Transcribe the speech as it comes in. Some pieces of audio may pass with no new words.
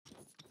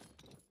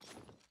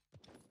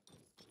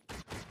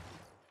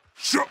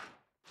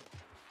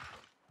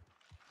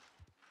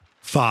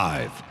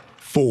5,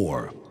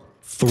 4,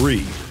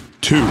 3,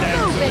 2, 1.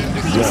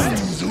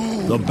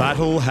 The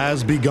battle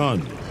has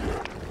begun.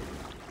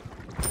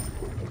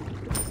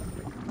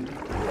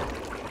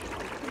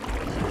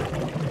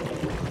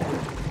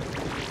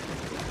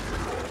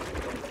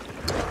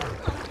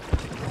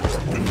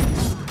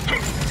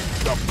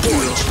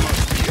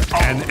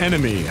 An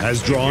enemy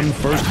has drawn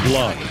first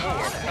blood.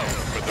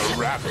 For the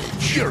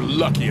ravage. You're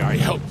lucky I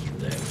helped you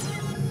there.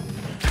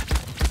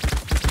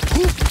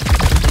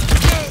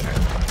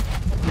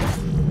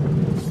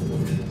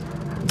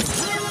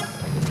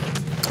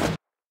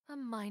 A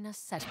minor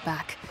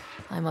setback.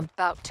 I'm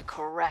about to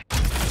correct.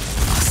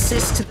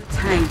 Assist to the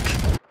tank.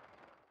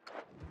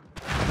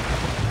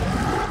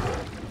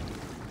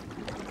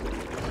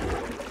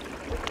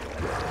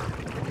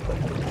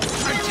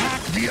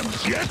 Attack the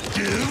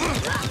objective!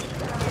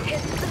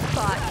 Hit the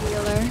spot,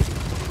 healer.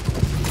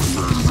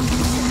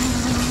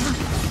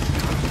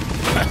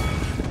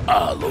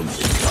 I'll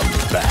only come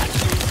back,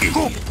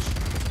 idiot.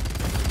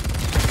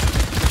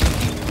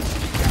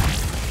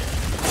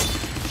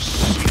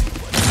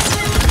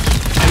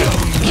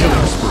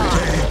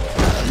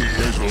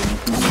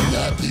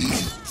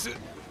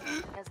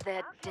 As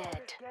they're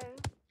dead.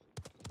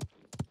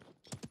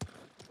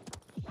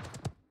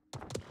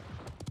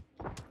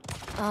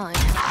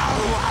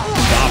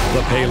 Stop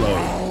the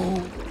payload.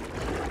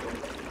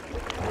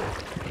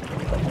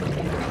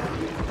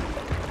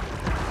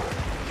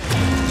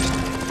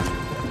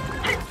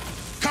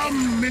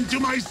 Come into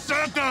my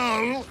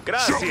circle!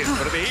 Gracias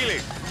for the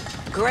healing.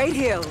 Great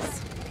heals.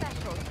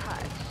 Special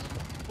touch.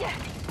 Yeah.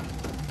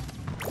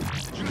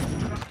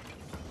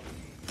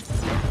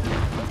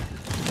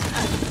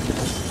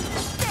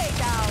 Stay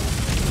down.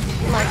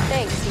 My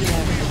thanks,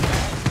 healer.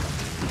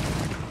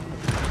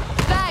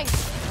 Thanks.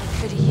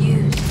 Could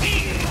use.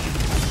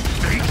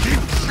 They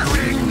keep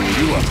shooting me!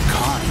 You are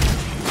kind.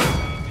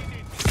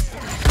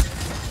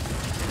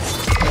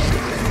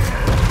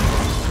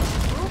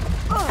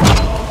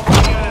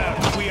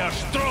 We are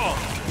strong.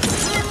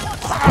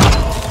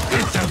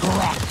 It's a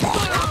grok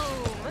bot.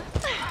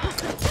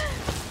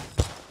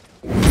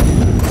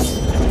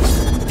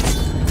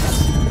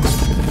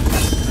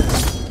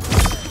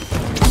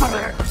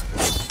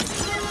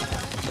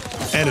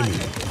 Enemy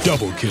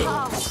double kill.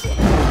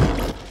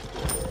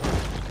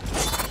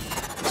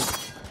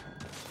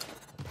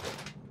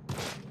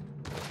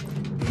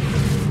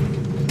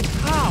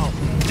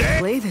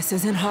 Play this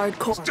isn't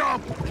hardcore.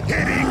 Stop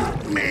hitting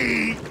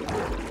me!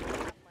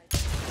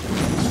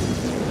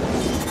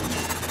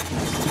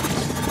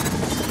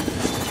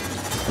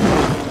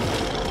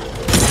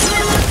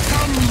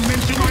 Come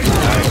into my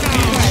circle!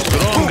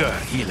 Stronger,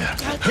 healer.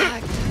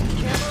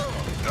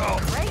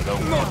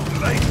 Not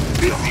like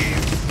this is!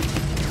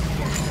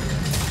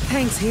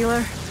 Thanks,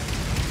 healer.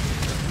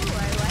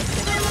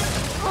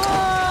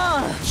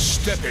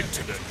 Step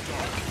into the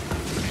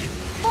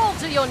Fall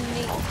to your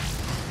knees.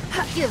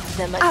 Give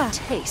them a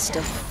taste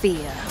of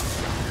fear.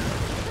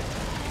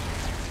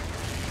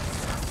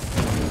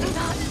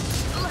 Not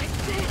like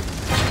this.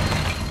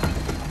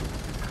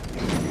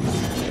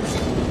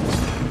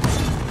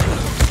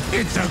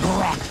 It's a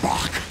grok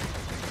bot.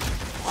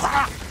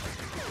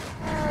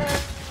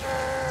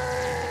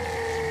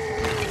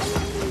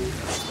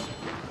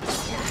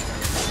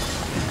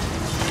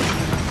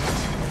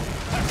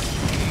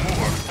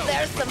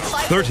 There's some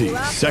fight. 30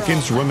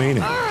 seconds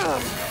remaining.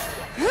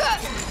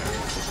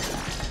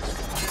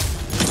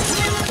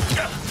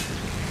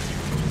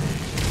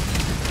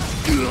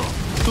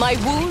 My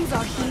wounds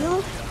are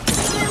healed.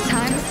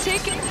 Time's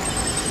ticking.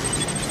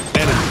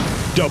 Enemy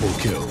double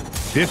kill.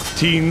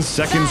 15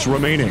 seconds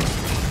remaining.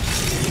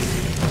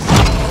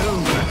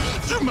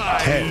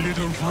 10,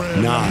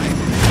 9, 8,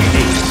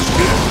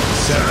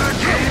 7,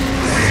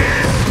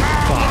 6,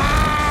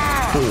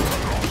 5, 4,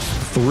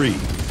 3,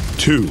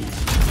 2,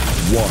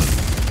 1.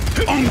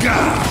 On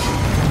guard!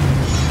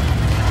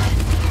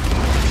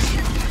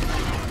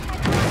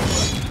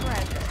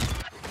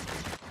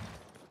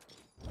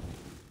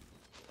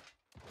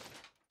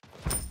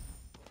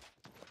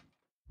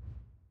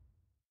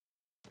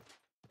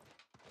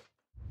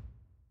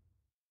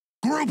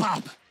 Group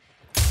up!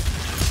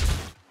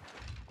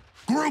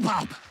 Group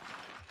up!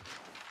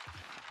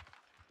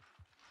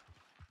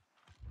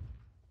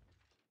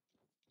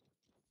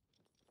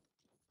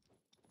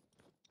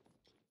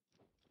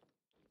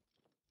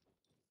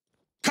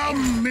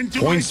 Come into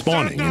my Point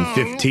spawning in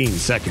circle. 15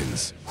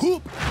 seconds.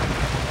 Whoop!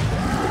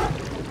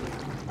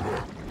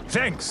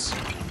 Thanks.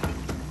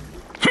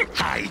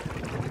 Hi!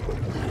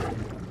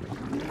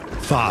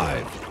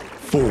 5,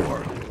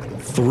 4,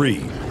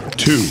 3,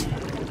 2,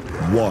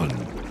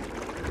 1.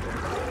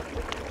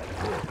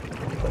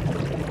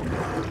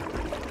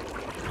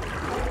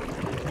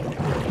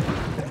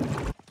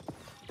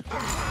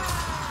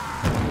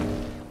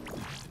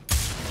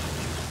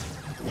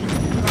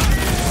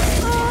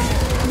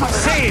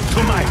 Say it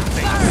to my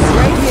face.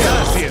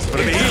 Gracias for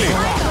the healing.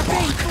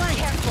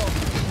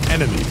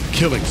 Enemy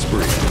killing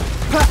spree.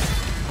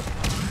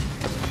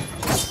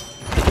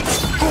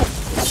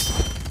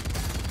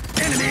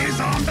 Enemies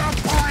on the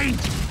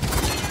point!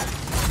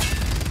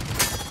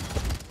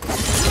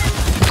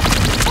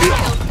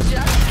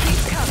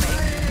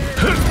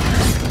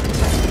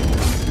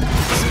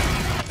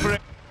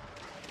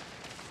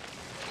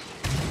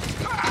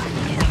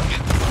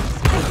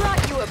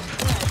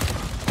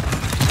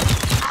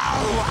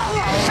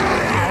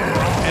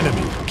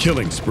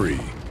 killing spree.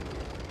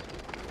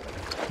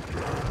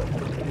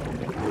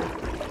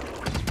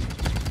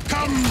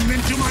 Come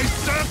into my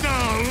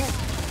circle!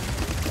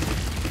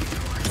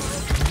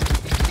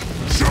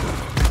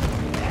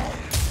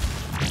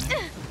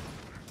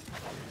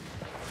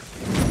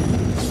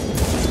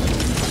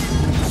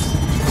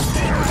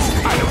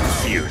 I don't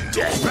fear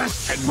death.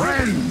 Best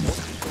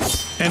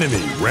friends!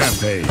 Enemy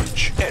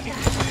rampage.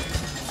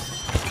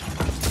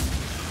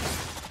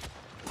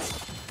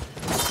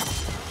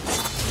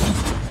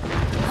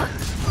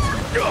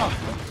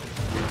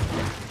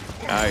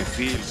 I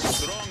feel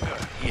stronger,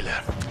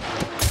 healer.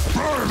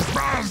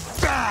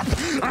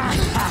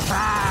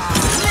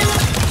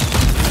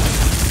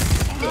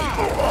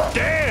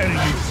 Dare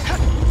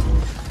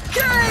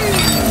you!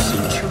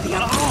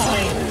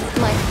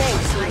 My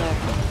thanks, healer.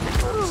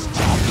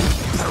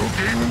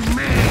 Poking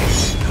me!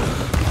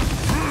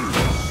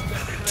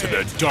 To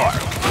the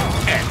dark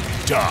and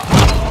dark.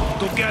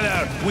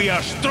 Together, we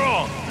are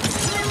strong.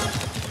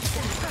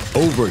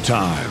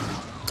 Overtime.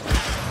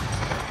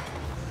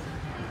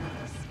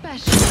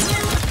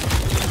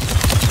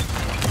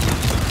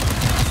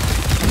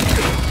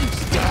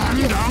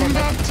 Stand on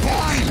the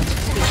point!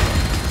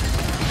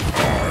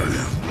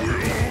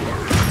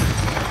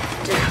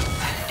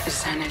 Death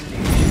is an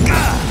enemy.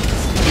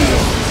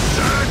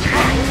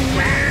 Surging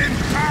with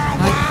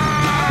power!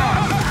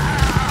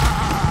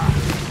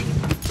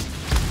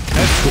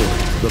 Escort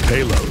the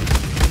payload.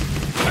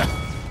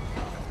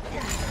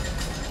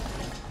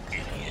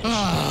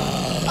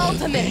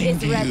 Ultimate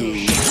is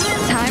ready.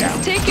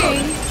 Time's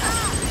ticking.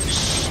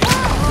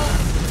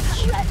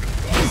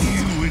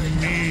 You and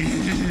me,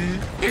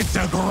 it's a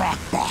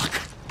Grokbok.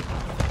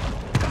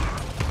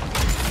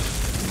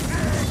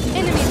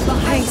 Enemies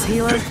behind. Thanks,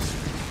 healer.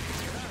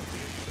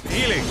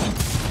 Healing.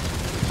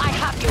 I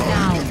have you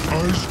now.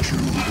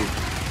 iCUE.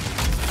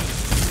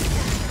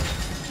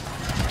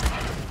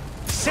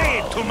 Say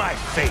it to my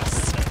face.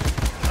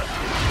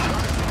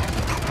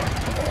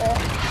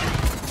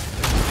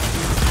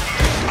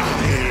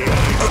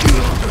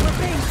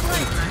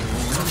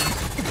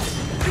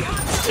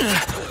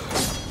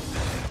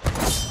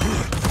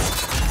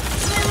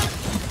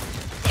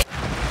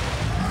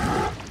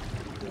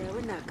 Yeah,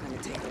 we're not gonna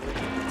take a look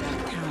at that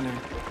counter.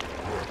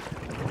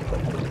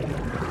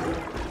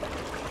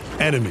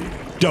 Enemy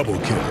double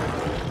kill.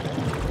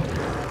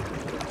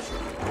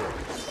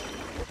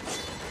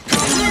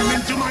 Come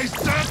into my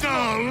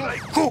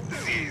circle!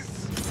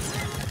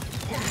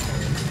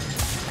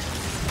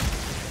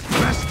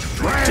 Best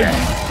friend!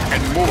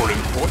 And more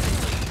importantly,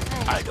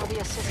 Thanks for the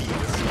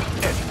assistance.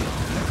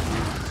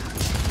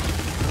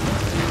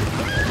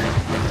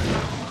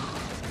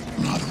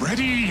 Not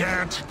ready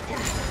yet.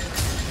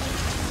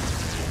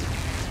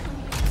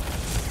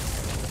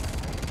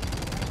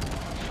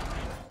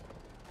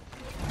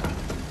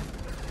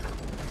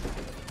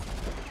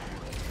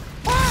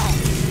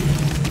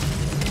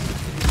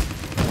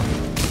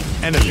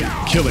 Enemy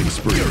killing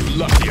spree.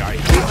 lucky I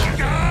hit you.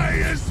 Sky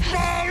is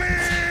falling!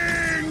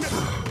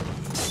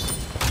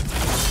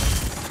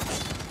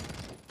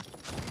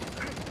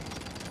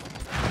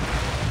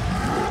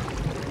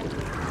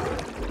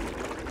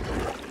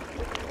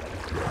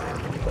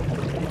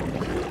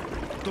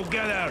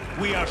 Together,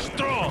 we are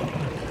strong.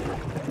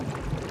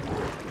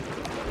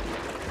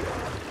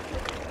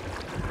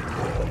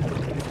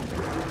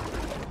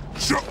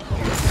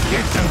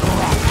 It's a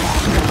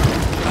Grokbok.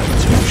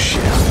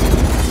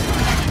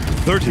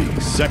 30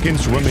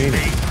 seconds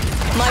remaining.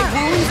 My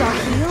wounds are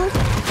healed?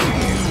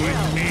 You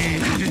and me.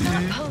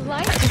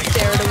 Polite to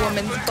stare at a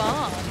woman's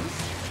bombs.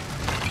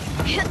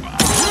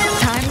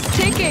 Time's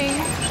ticking.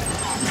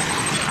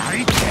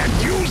 I can't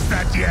use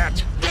that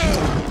yet.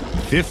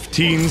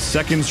 15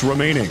 seconds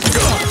remaining.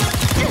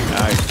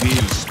 I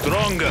feel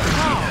stronger.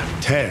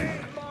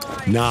 10,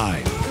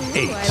 9,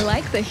 8, I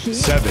like the heat.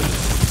 7,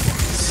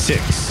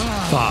 6,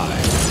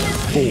 5,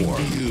 4,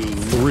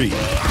 3, 2.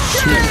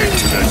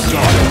 Into the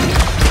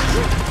dark.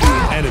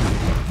 Enemy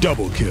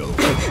double kill.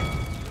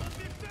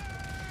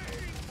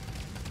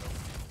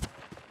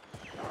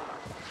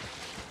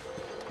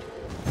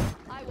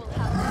 I will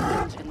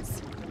have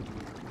vengeance.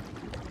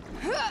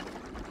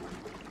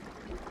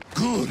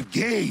 Good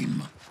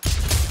game.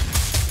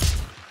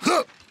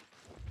 Huh.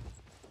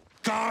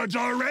 Cards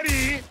are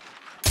ready.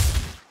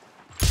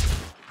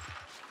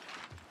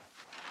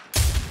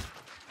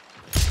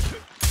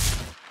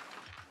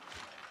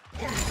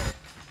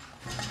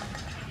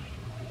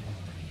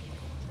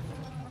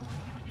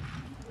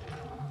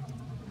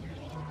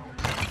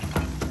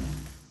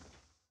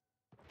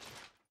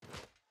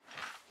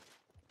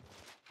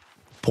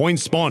 Point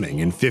spawning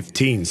in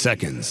 15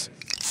 seconds.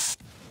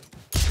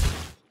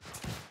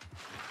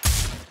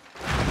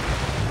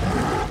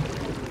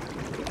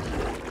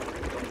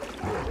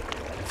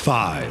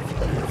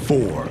 5,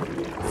 4,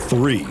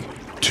 3,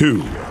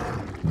 2,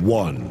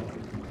 1.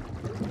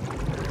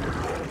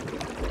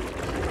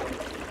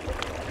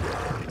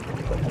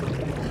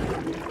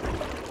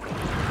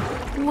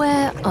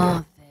 Where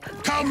are they?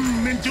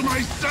 Come into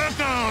my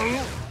circle.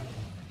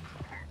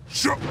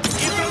 It's on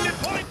the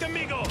point,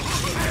 amigo.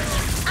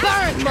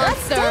 Burn,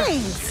 monster!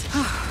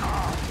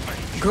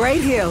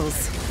 Great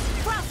heals.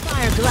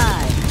 Crossfire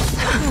glide.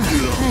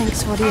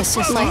 Thanks for the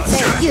assist.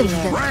 Give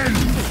them a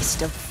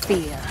taste of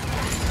fear.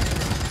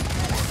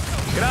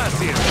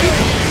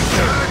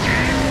 Gracias.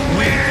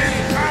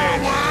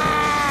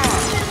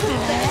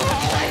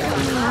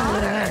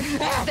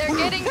 They're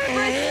getting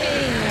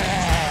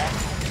frisky!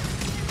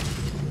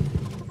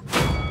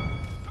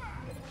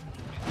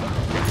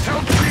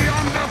 Help me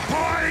on the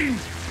point!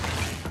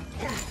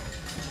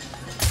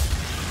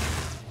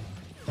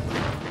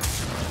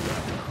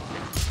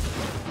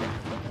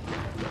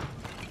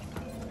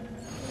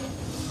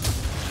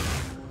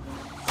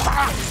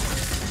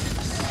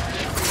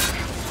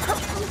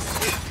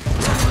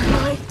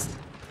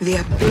 The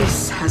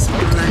abyss has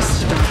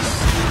blessed us.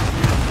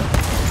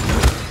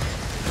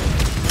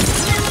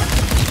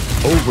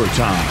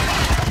 Overtime.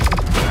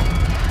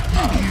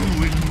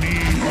 You and me.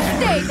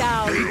 Stay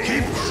down! They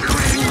keep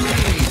screwing me.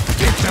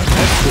 It's a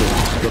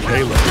Excellent. The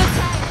payload.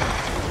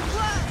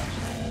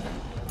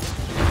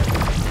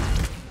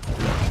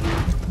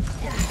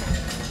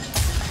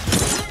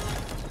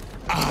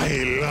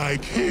 I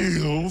like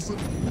heels. I'm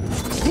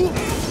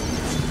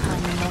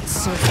not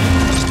so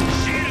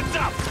Shields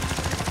up.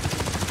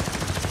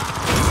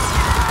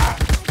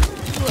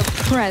 A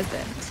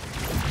present.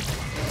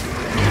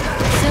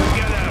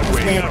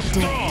 We They're are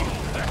strong.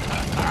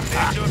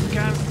 They just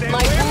can't stay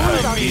My away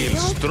wounds from are me.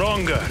 healed.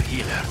 Stronger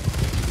healer.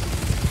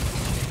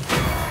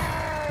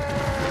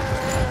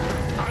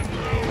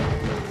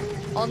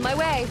 On my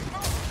way.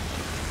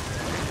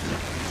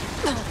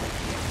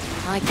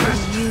 I can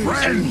use you,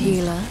 Friend.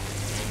 healer.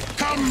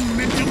 Come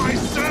into my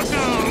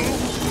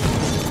circle.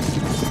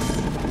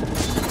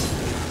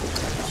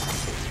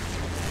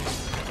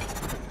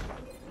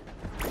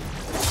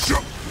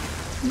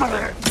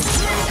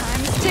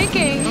 Time's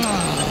ticking.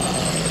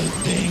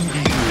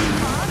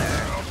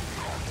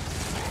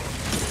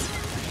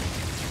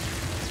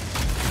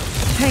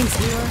 Thanks,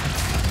 healer.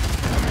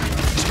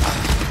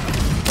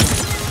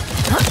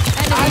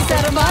 I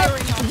set him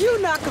up.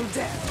 You knock him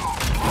down.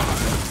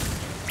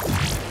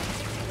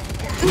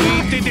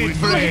 We did it,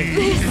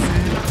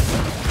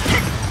 friend.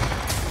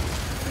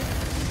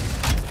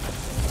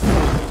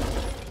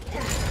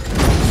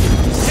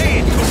 Say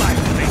it to my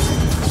friend.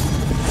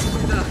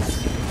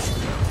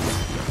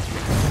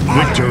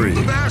 Victory.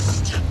 The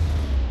best.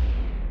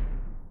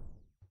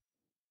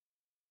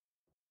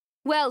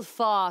 Well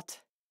fought.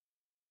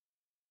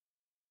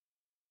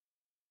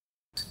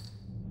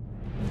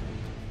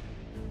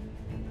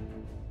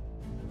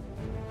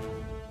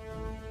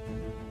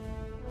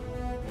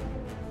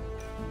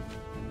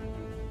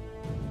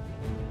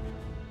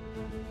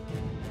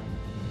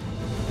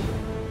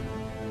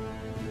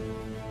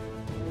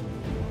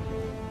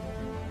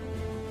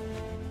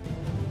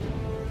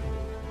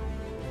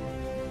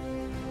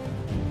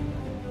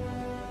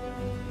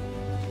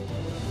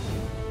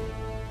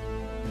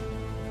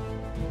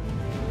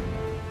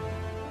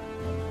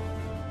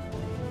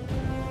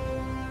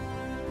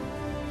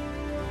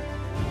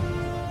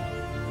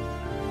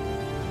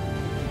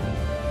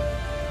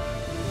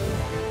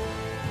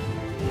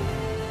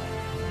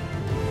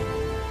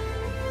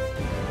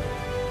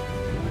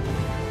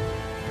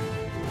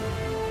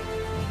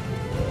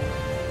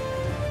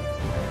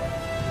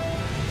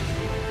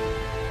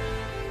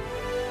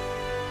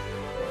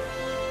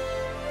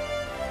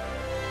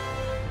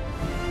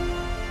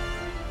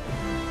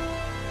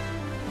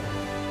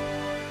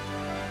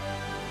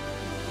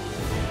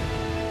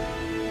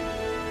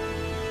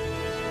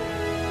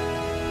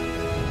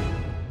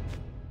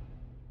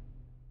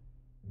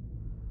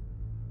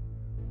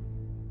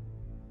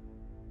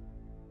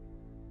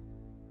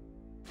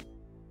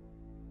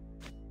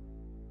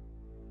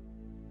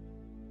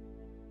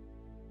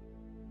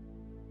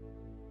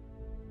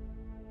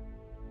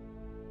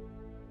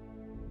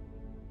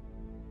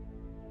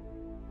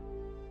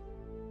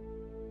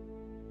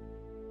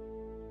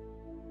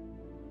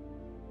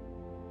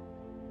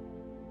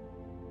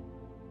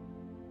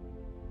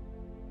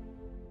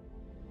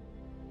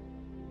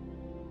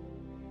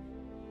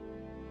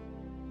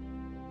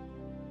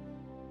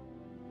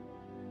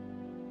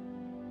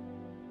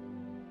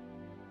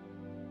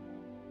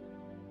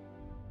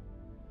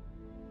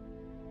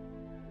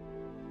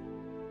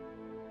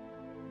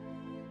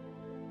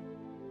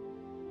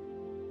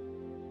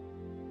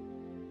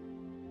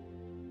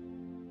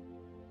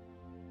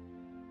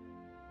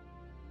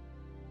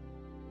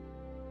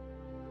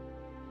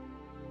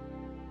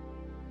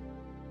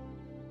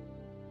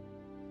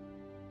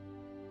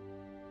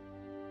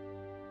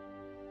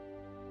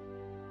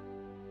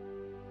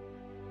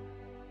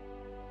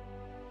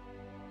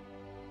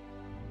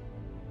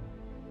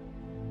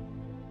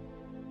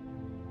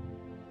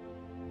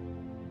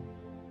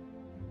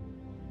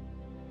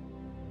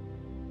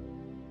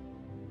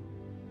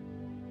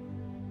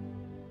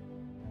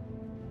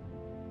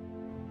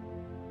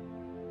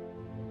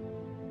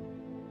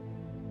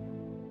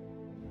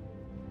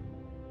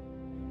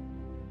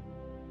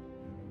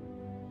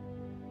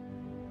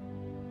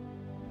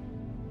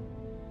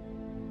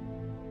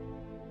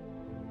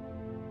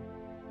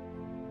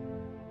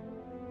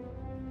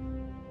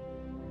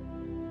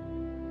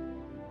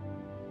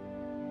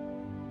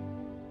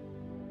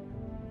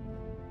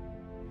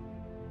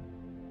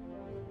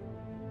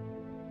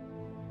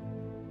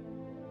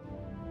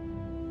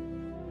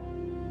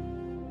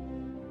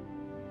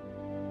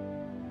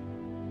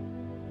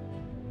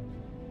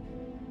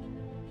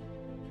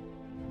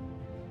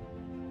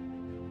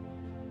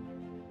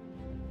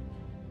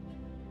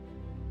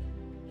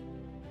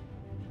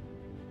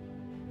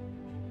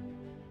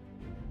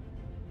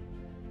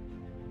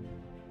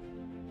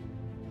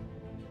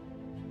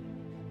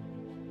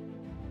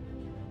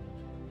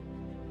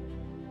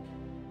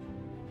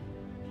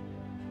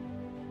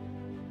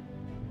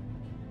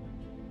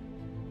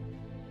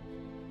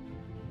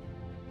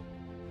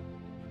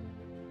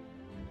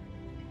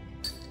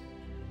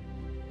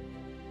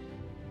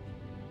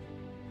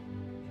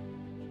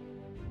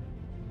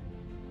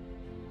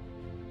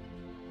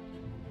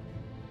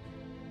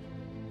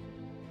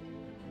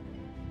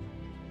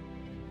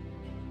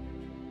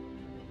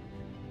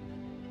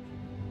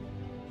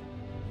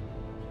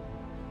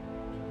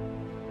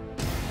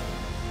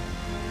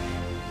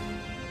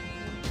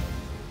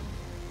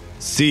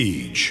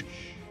 Siege.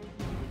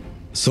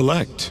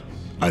 Select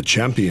a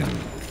champion.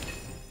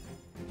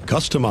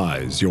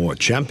 Customize your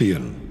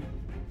champion.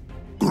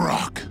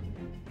 Grok.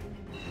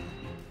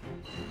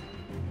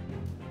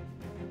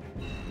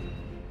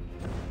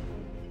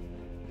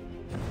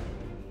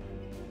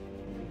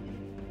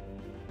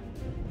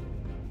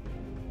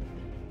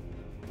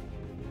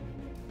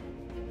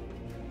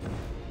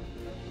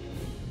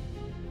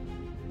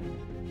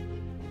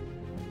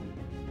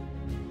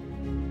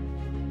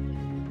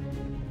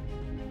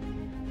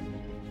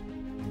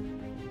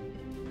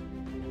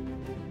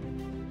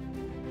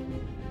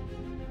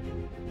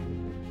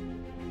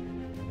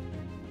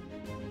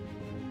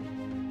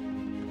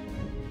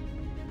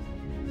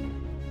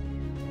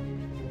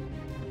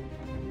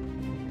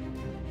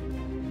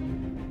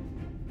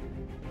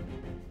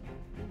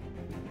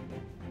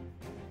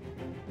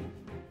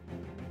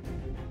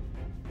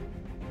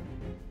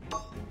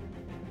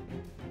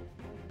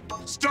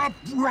 Stop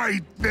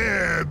right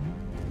there,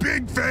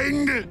 big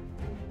thing!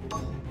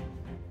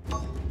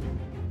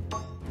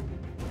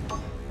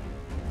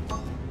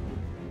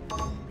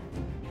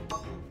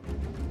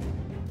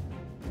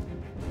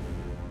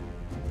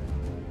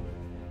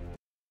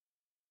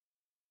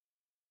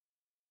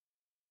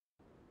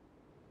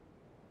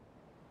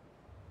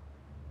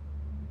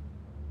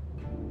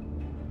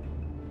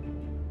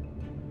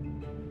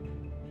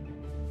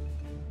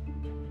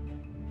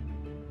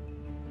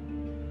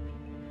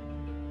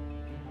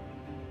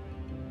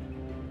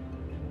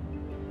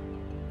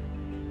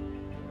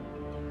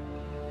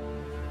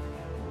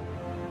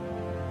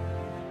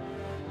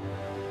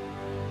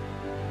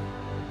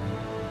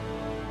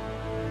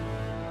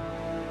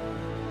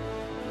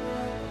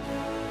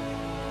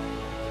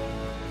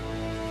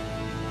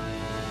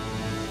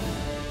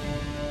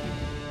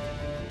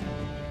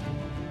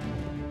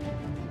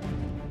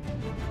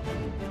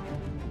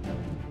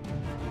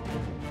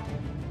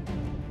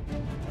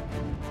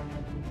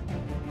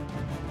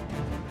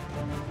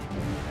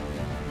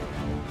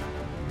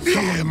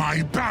 Hear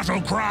my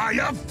battle cry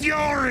of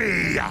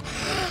fury!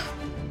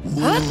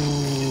 Woo!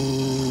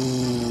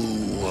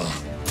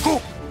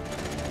 Oh.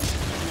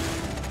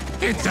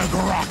 It's a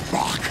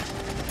Grokbok!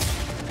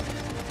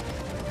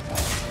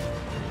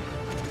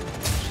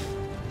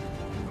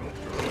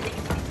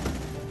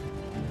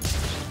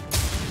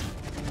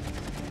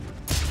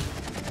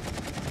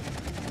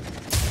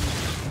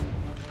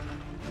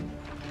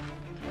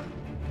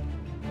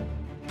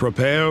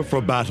 Prepare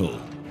for battle.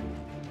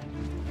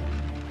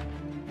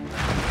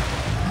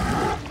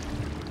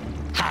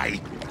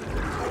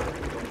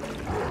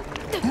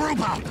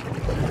 Group up!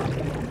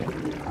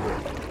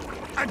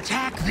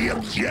 Attack the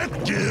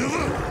objective!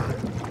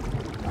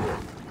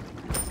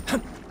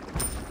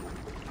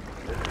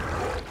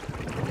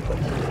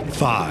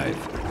 5,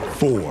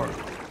 4,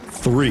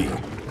 3,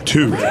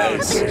 2, 1.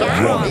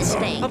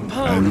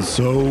 And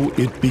so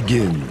it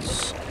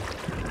begins.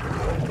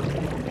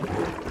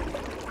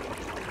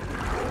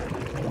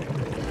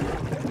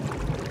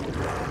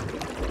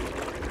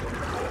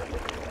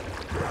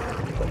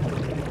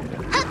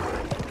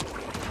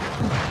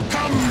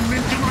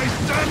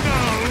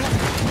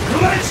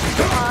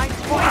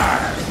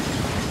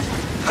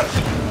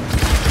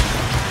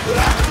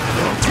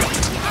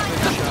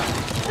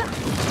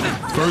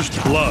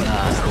 First blood.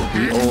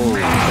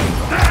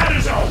 That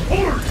is a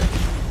horde!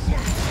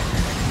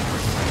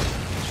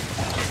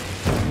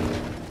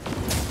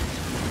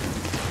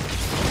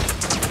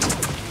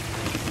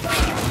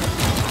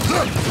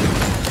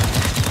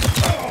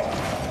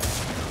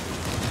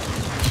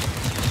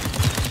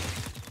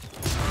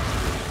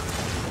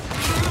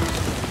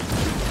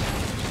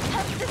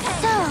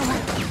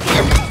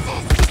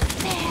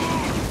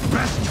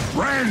 Best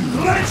friend,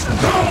 let's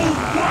go!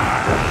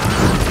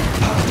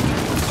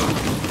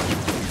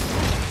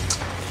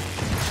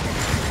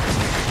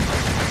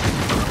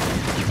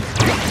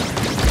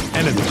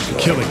 Enemy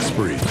killing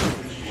spree.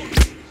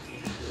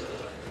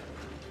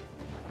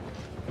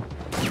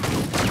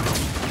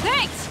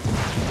 Thanks!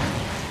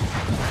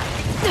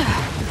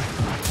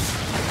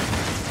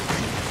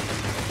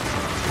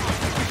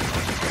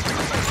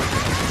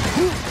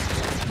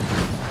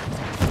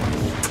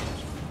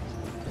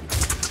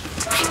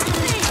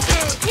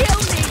 Kill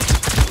me!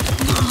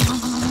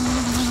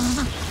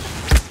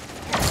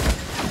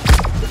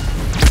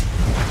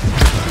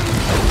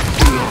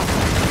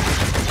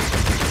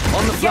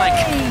 On the flank!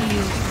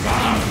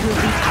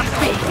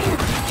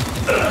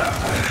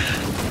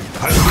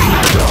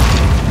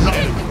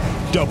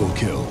 Double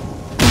kill.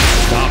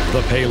 Stop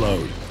the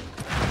payload.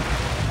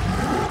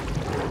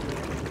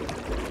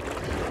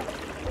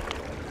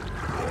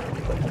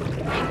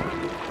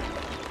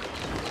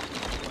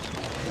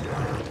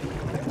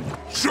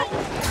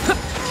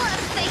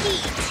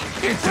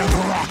 It's a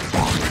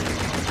Grokbok!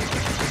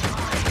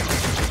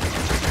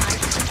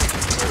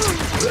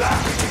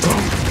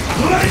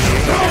 Let's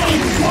go!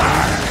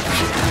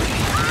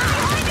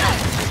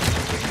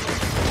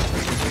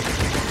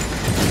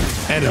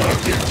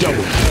 Enemy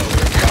double kill.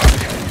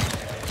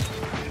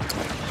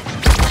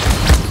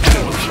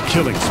 Enemy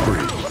killing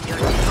spree.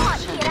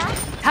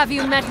 Have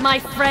you met my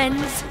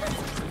friends?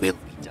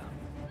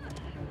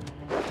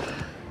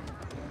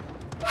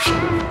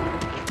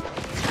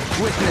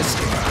 Witness.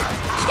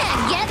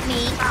 Can't get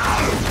me.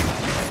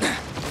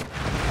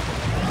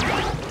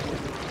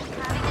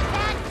 Having a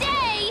bad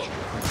day.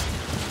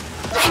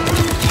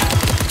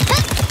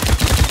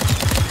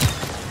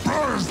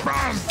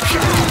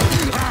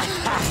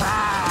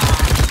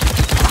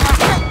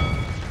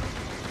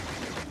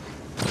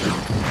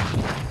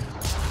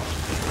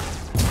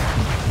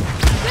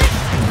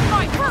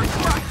 My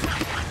birthright.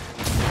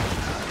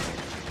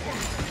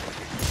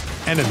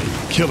 Enemy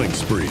killing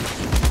spree.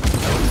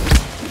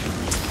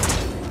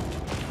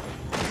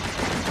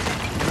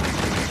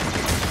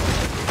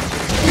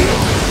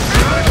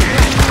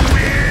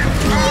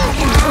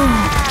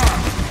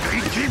 They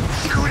keep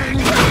shooting!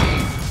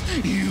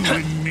 You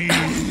and me!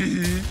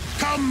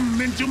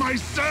 Come into my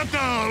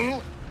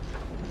circle!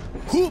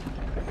 Whoop!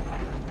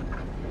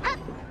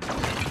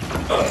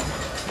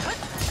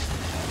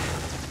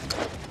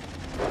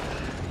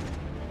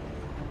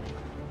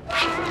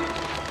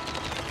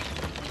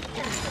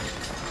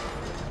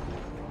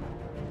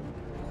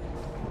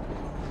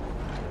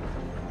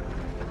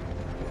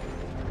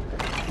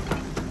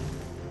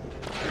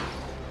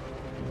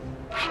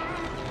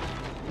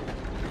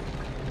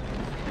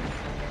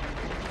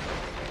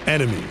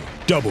 Enemy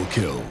double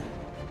kill.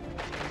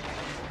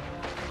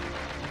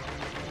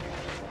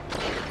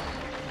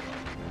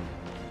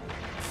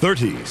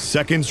 "30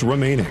 seconds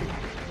remaining.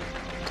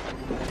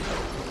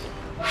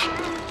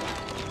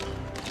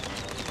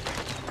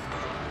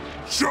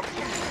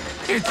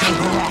 It's a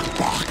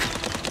rock.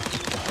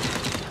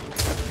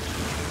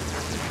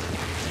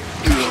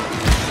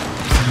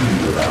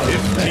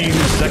 15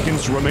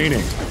 seconds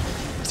remaining.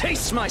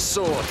 Taste my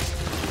sword.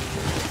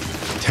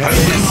 10,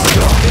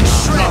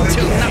 Shred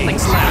till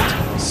nothing's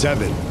left.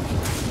 7,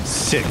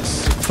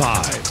 6,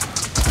 5,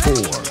 4,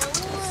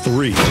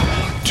 3,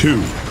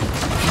 2, 1.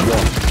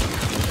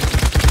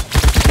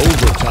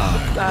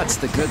 Overtime. That's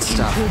the good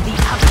stuff.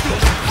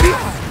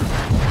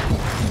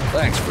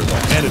 Thanks for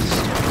that. Enemy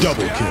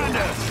double kill.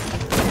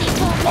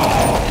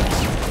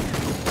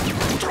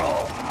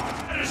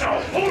 It's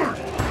a horde!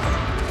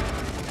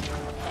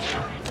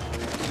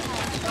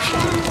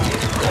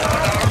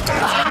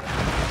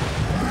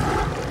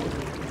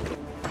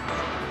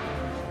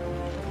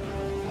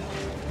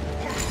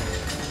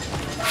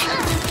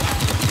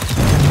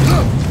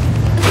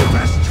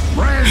 Best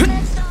friend!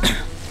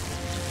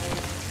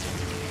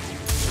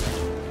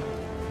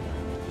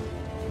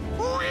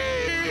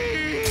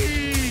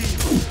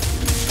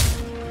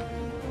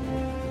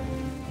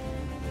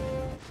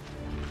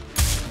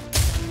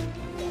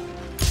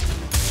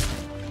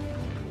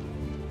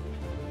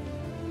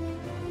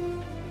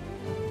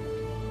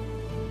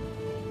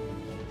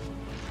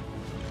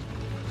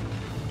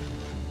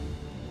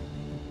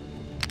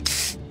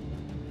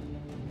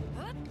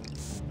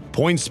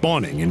 Point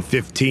spawning in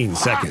 15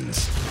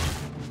 seconds.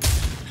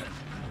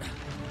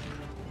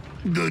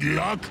 Good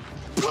luck,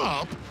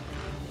 Pop!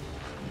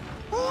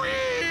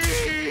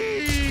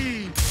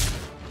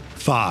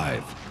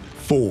 5,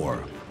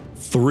 4,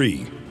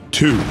 3,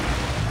 2,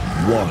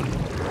 1.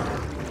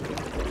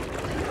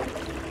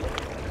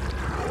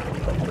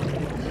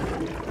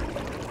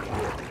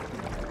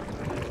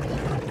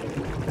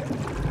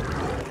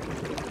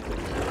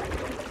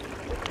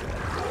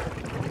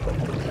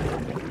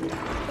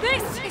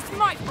 This is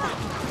my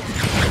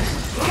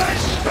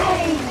Let's go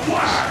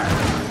wild!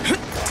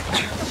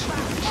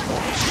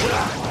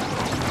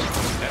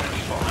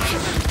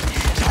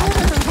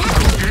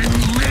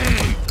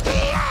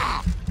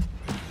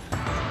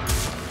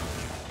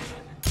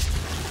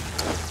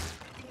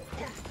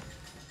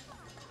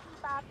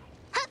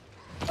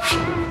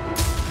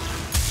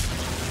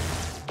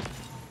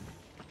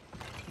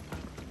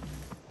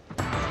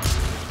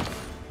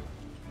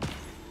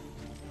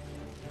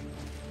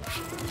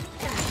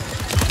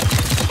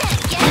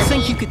 You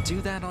think you could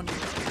do that on your...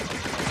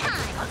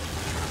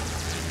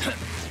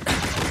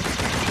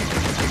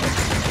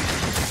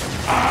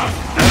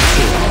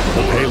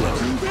 The payload.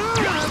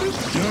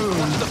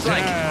 The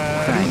flanking.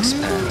 Thanks,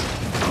 man.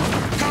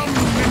 Come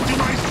into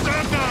my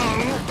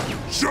circle!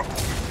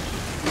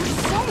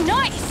 so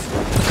nice.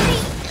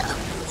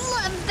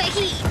 Love the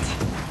heat.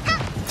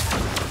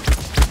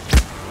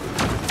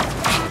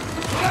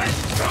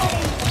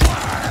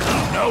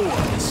 No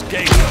one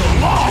escapes the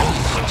law!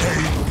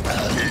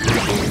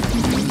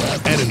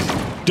 Enemy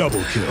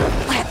double kill.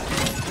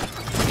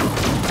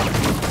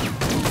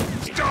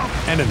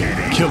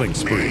 Enemy killing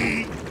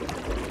spree.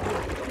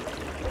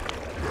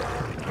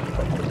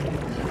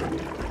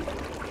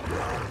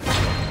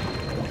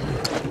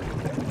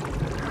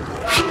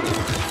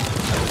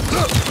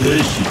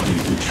 This should do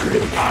the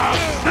trick.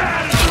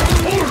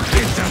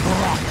 It's a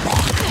rock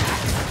box.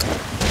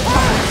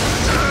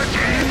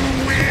 Surging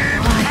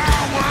wind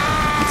power!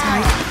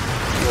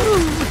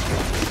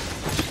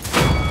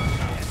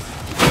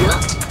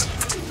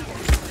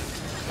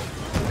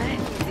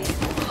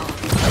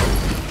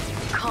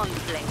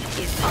 Conflict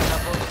is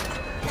unavoidable.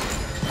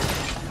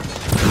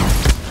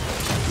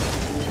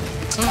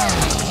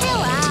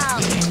 Chill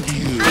out.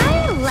 I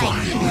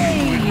like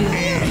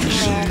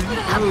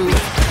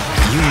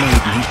You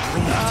made me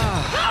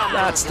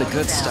plead. That's the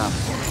good stuff.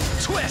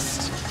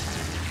 Twist!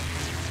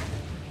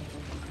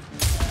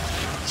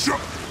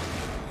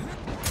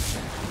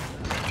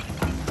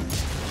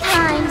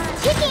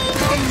 Time's ticking.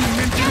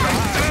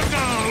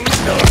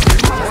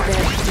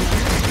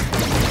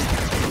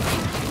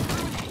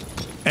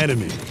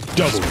 Enemy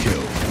double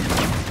kill.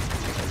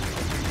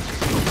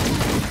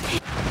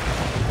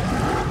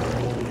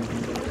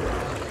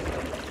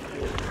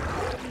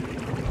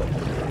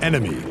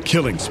 Enemy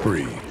killing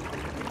spree.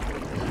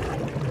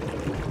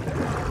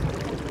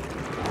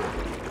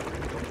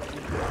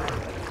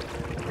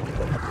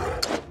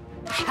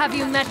 Have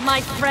you met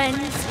my friends?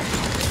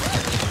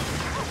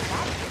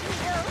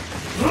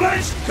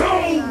 Let's go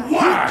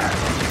wild!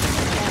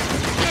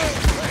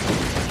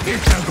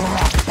 It's a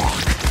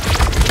Grokbok!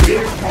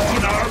 We're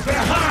on our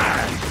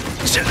behind!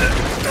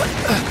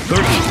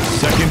 30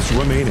 seconds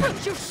remaining.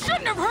 You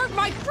shouldn't have hurt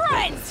my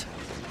friends!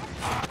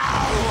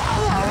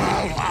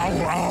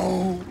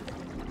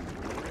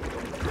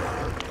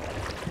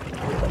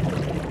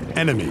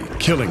 Enemy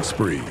killing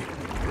spree.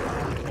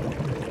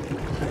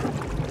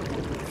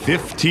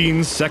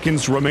 15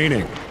 seconds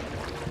remaining.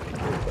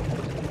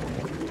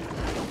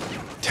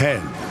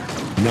 10,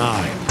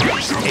 9,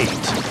 8,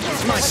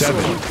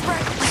 7,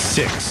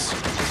 6,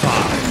 5,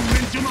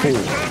 4,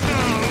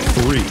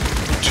 3,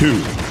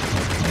 2,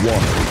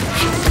 1.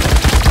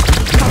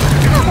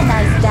 Have a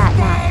nice that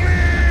night.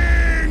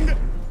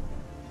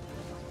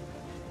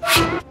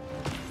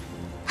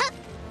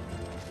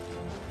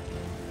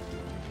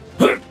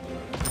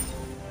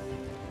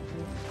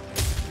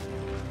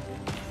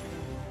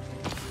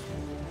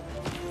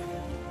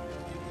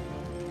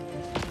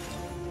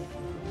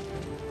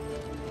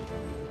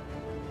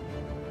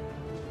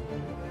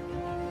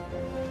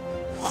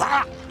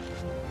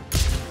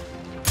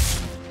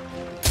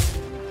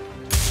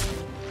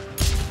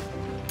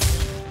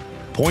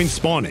 Point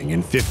spawning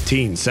in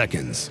 15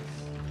 seconds.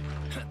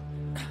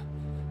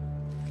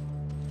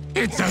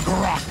 It's a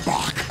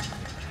Grokbok!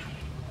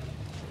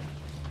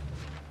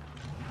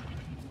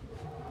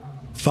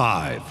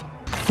 5,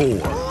 4,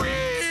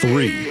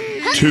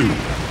 3, 2,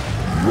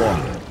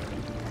 1.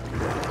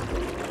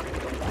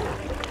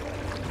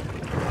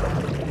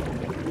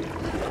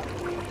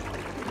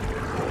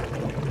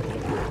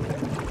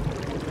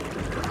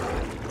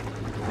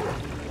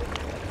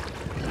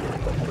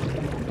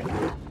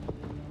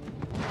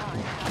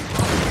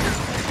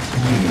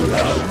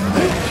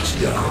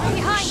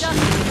 Behind us!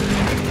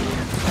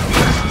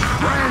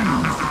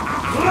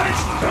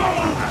 Let's go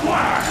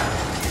wild!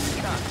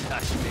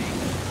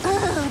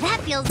 Oh, that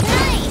feels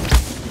nice.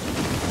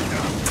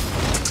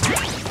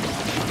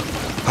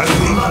 I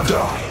will not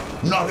die.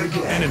 Not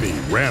again. Enemy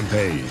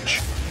rampage.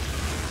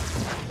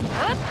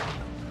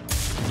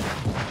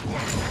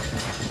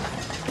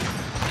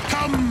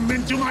 Come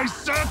into my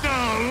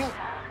circle!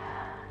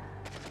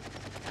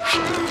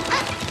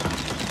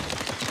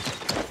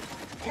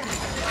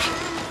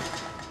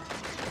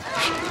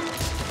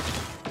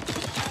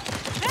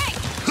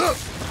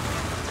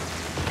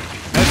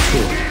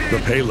 Escort the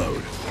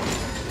payload.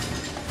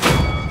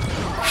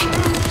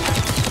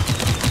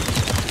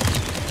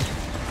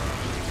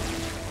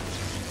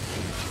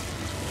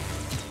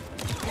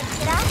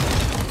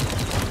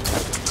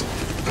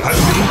 I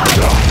will not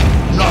die.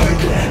 Not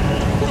again.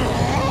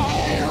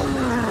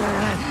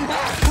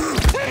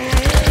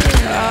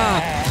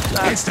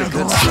 That's the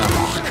good stuff.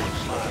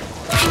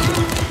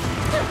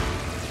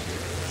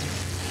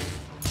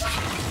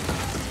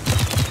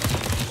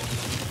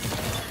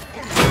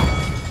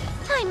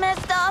 I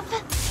messed up.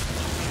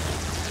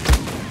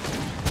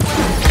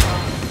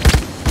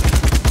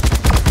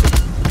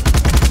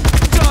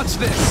 Dodge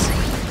this!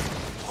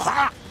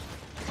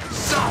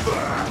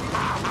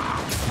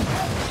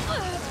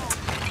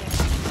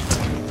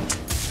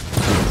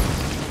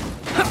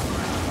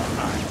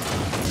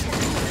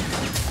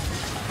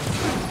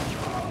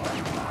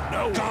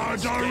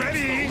 Guards are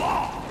ready!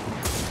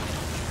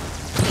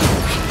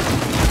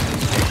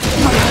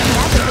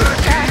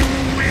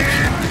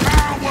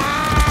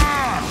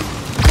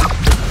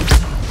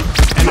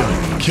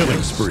 Enemy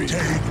killing spree.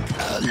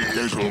 A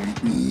little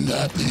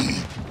nappy.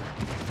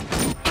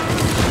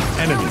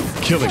 Enemy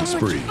killing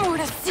spree. More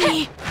to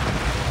see!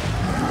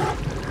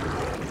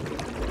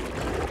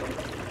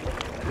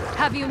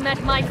 Have you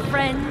met my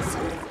friends?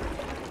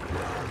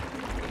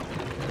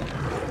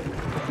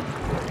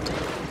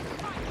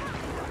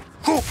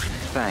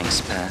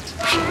 Thanks, Pat.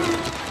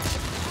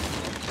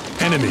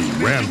 Enemy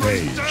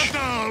rampage.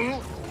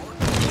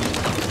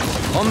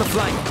 On the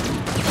flank.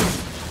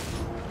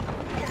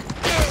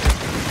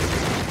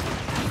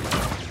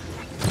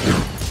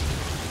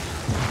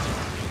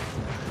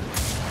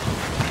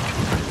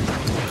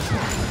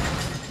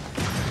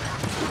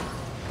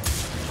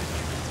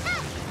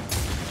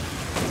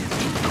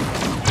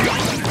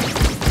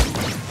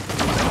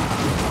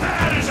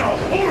 That is a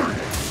horde!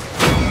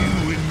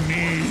 You and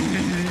me.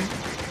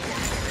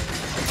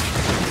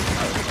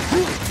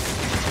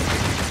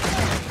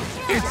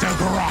 It's a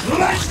Grok.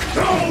 Let's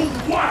go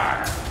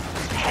wild!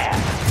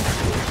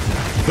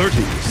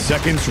 30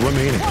 seconds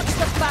remaining. Watch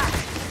the back!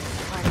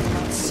 I'm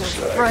not so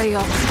Frey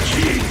up.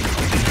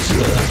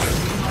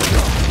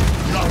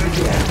 Not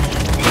again.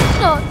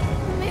 Not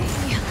me.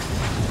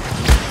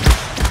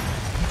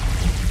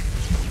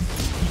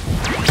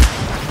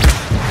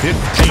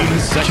 $15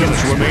 seconds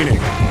remaining.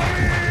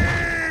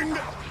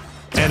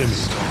 Enemy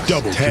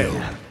double 10,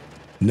 kill.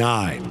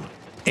 9,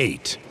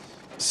 8,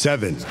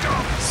 7,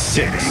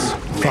 6,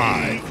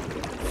 5,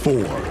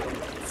 4,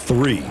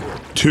 3,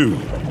 2,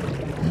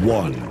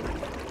 1.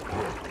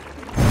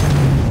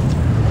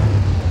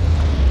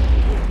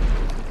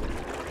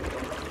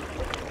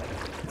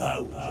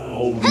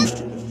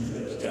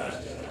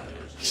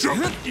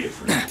 Something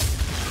different.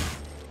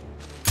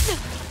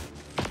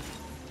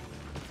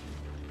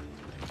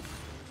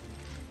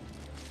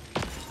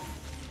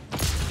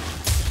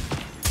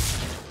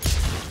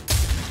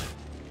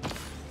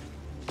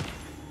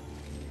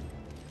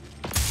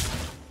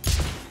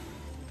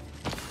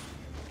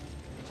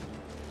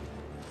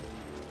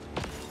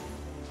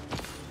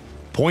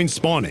 Point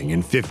spawning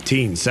in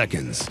 15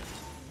 seconds.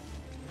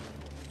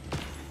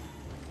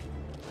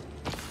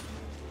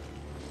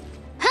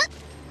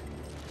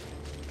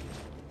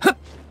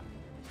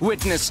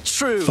 Witness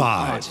true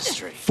 5,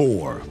 artistry.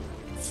 4,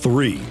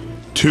 3,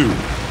 2,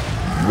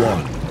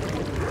 1.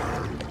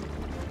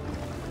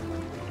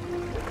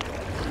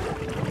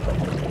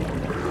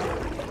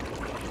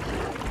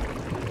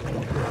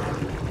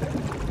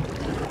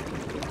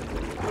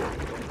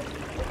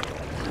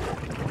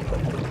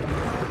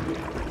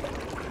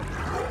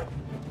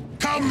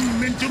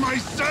 Come into my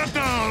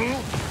circle!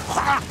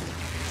 Ha!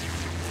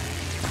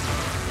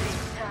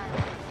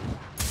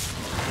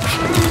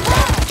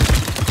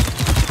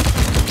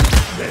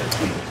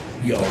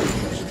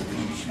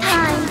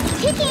 I'm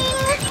ticking.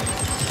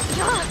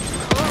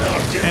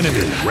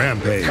 Enemy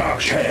rampage.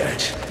 Cockhead.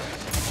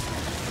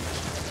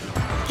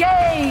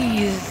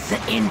 Gaze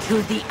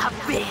into the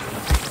abyss.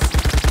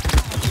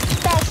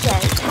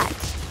 Special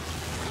touch.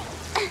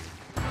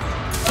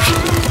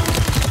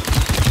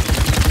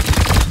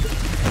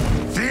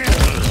 Feel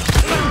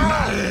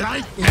my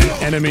lightning. An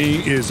enemy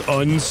is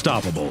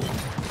unstoppable.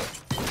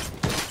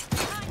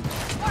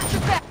 Watch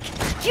your back.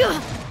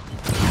 Yeah.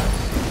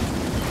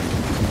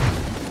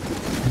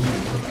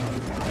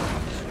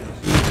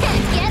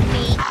 Can't get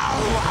me.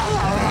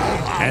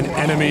 An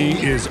enemy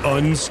is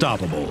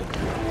unstoppable.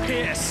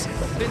 Pierce,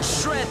 then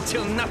shred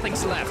till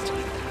nothing's left.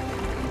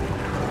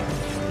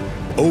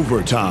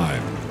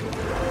 Overtime.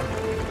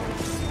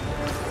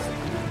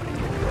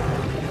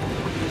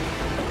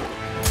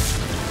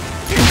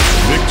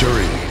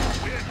 Victory.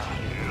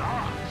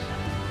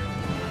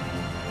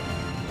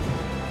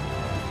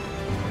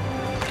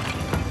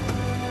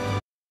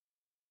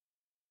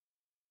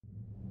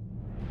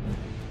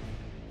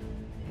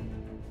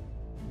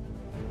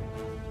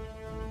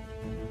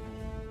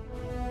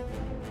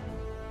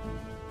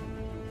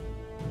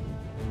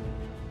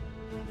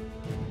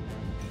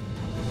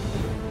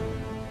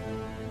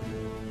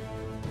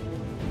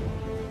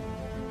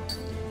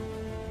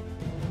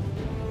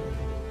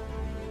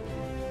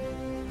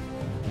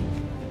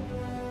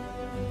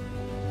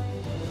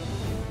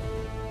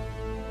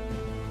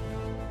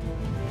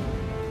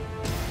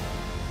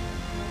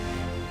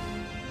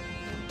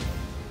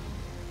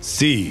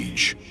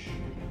 Siege.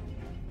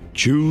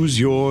 Choose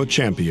your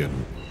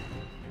champion.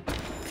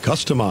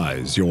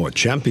 Customize your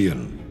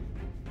champion.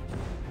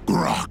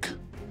 Grok.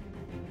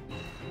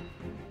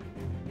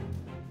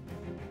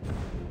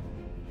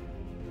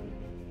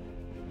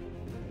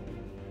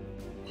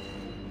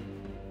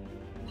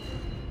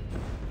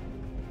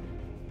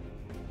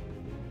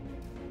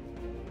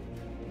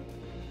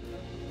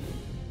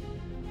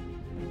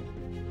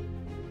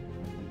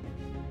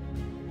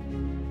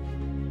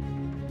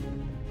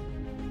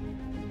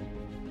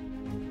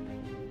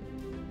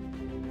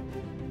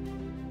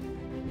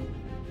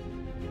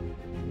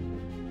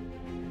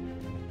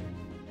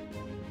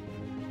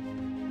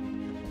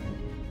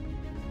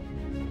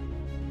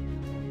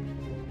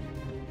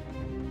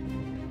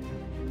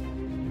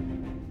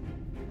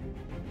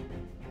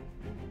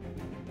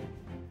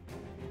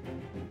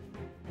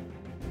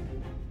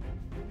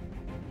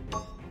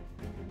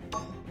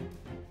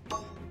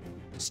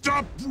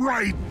 Stop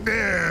right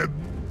there,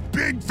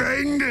 big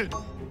thing!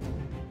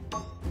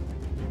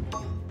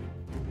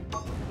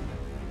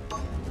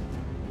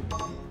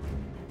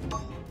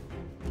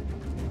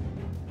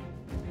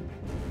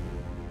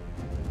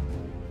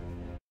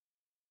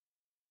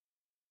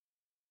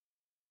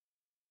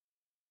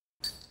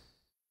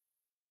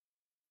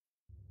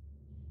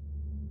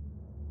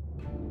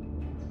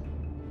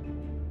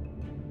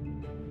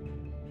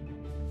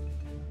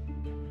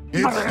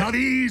 It's not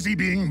easy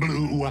being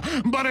blue,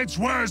 but it's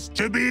worse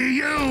to be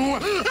you!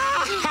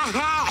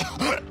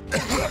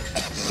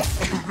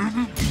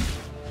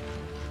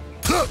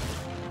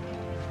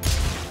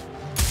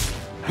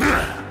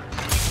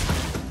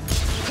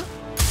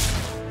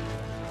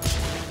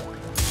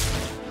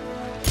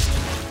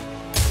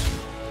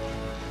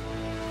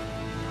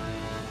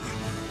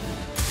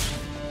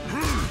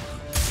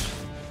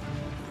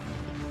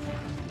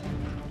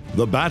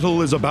 The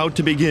battle is about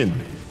to begin.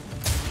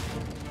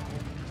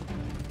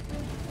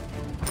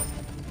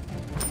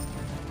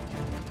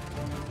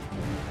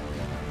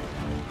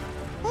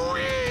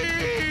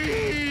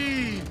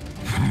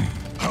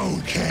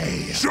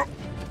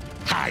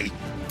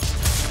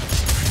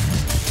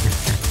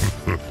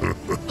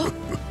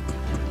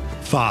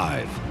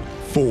 5,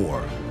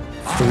 4,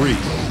 3,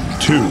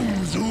 2,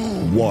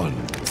 1.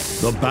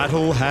 The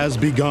battle has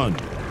begun.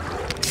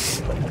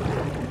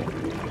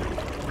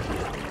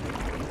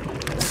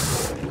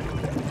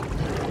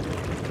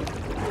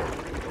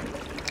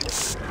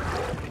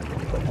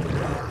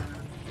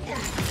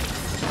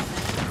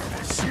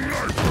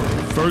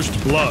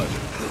 First blood.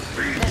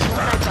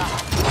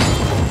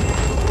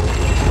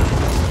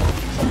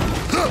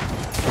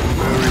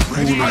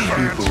 Very foolish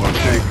people are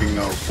taking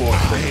our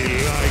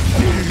forces.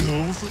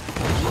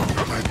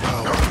 My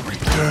power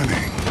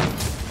returning.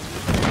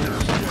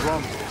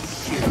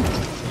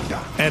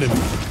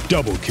 Enemy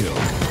double kill.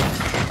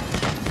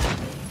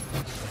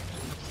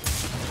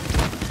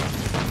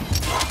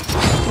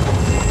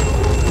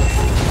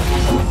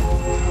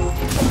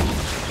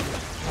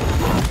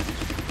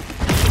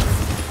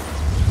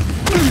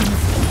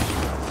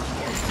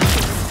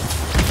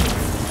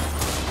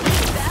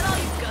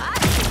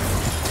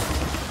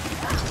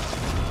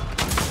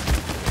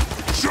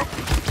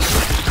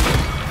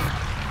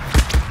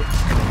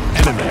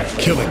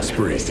 Killing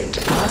spree.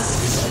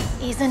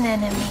 He's an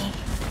enemy.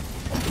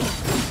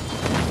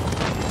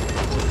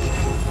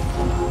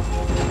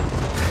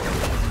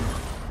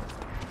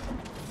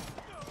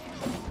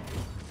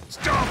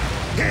 Stop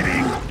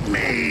hitting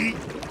me!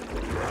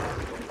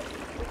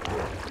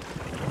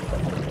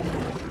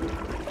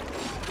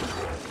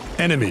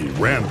 Enemy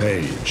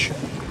rampage.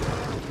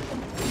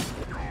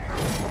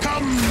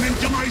 Come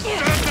into my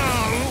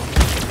circle!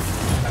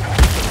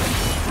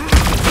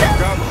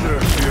 Capture the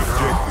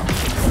objective.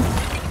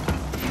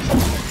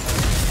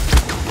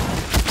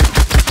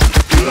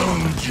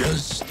 Don't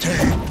just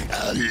take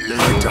a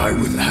little. Die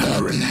with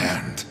hammer in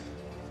hand.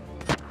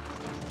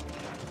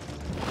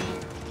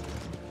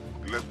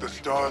 Let the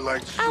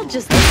starlight I'll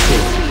just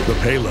The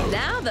payload.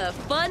 now the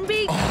fun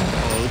begins.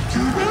 Oh,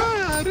 too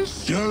bad.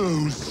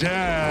 So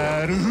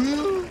sad.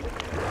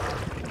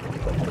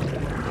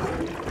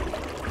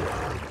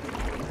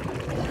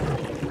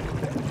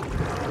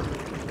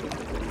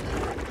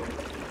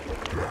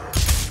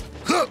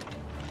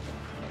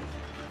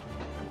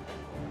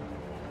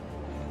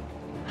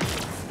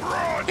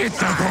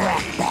 It's a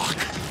rock.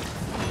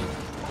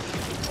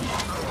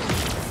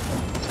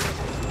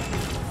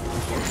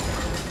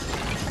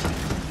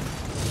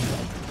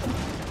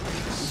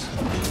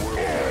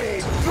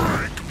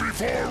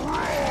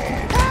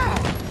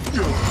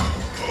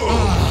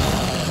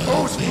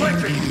 Oh,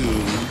 splendid!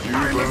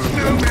 I'm a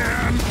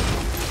snowman.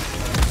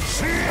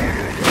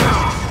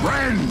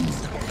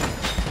 Friends.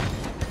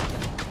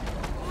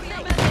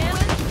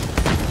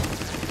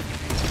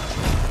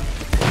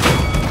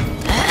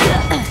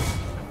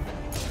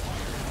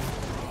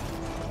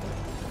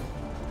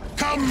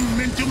 Come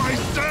into my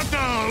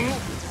circle!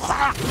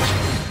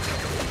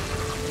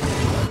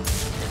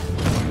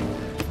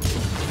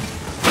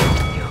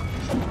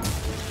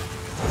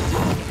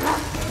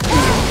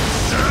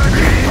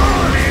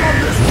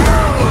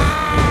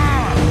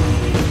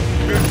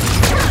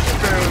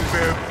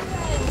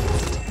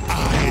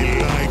 I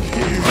like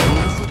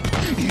hills.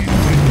 You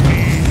and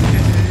me.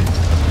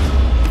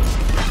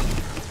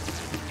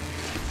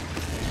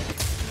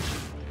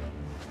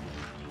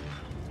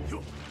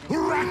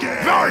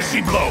 Rocket!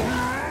 Mercy blow!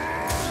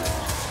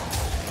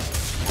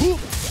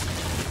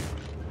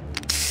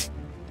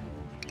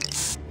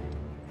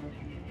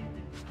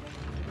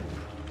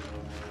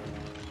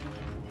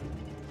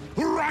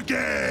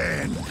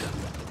 Rockin'!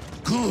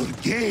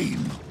 Good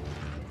game.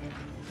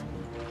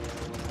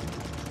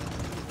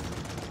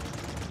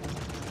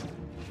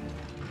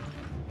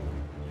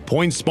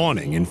 Point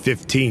spawning in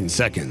 15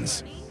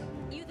 seconds.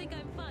 You think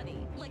I'm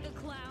funny, like a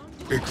clown?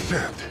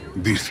 Accept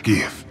this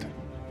gift.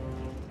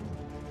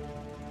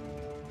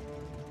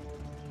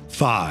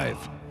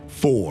 5,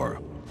 4,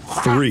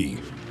 3,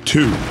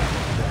 2,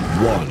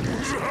 1.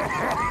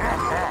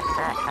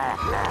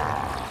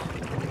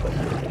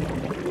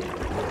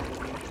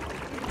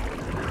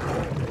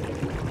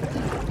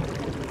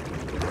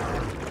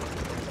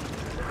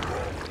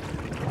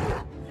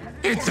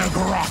 It's a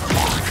grok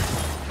block.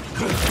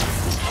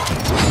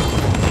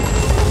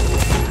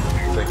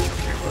 Thank you,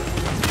 Keeper.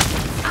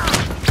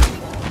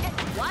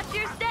 Watch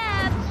your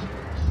steps.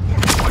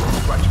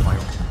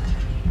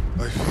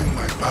 I feel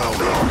my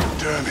power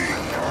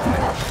returning.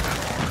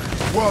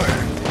 Why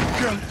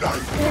can't I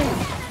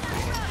move?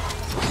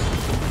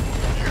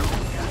 You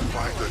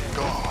are the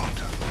god.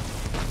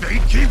 They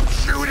keep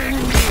shooting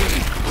me.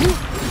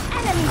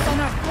 Enemies on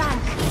our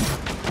flank.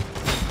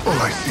 All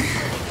I see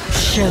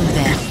Show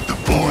them is the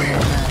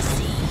void.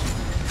 mercy.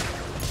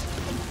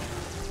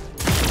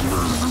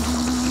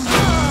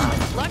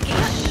 Lucky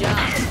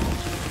shot.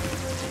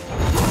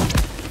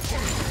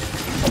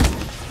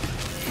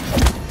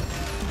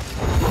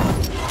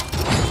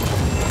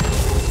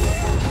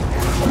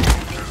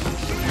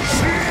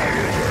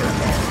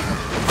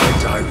 I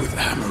die with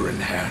hammer in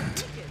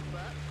hand.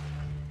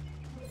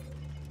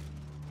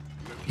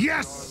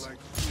 Yes.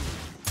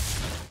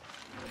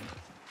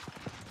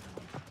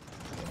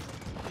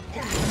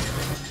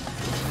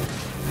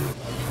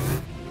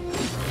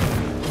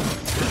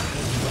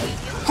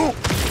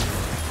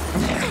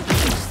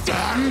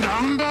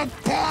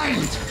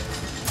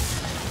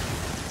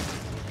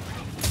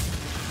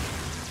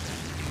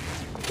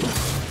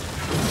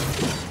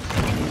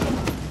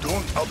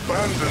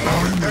 Abandon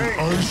our tank.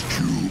 Ice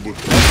cube.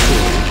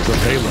 The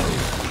payload.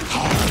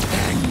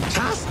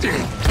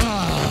 Fantastic.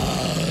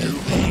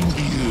 Thank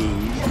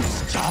you.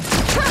 Stop.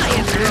 Try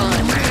and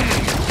run.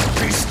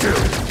 Be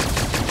still.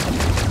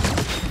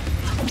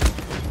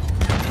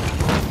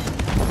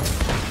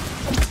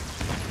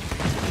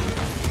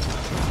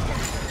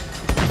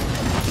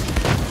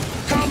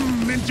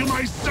 Come into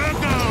my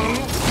circle.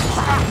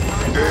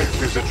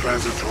 Death is a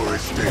transitory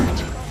state.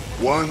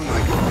 One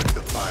like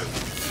the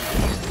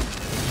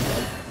pilot.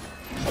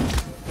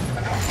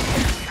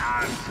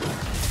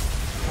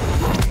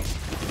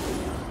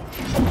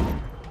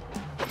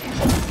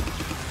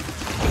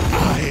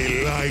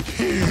 I like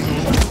him.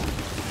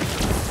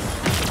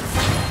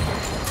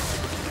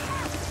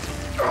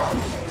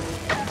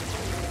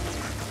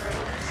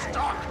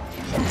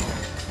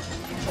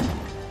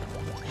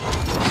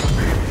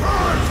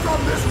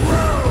 From this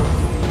world!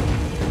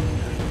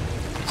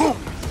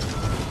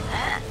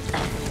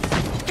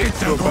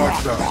 It's a Go back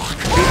rock. down.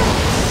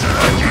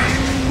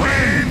 Surging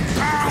wind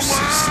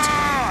Persist.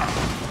 power.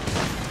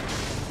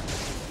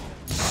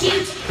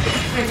 Shoot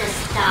for the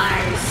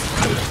stars.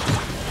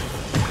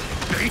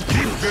 They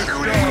keep The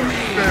shooting stars me.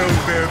 failed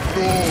their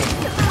door.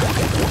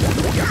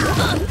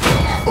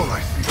 Oh,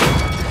 I see.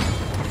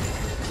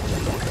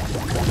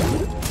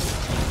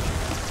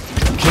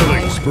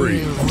 Killing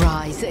spree. We'll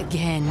rise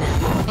again.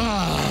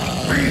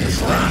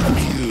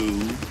 Thank you.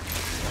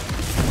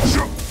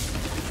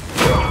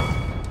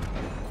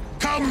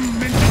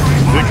 Come into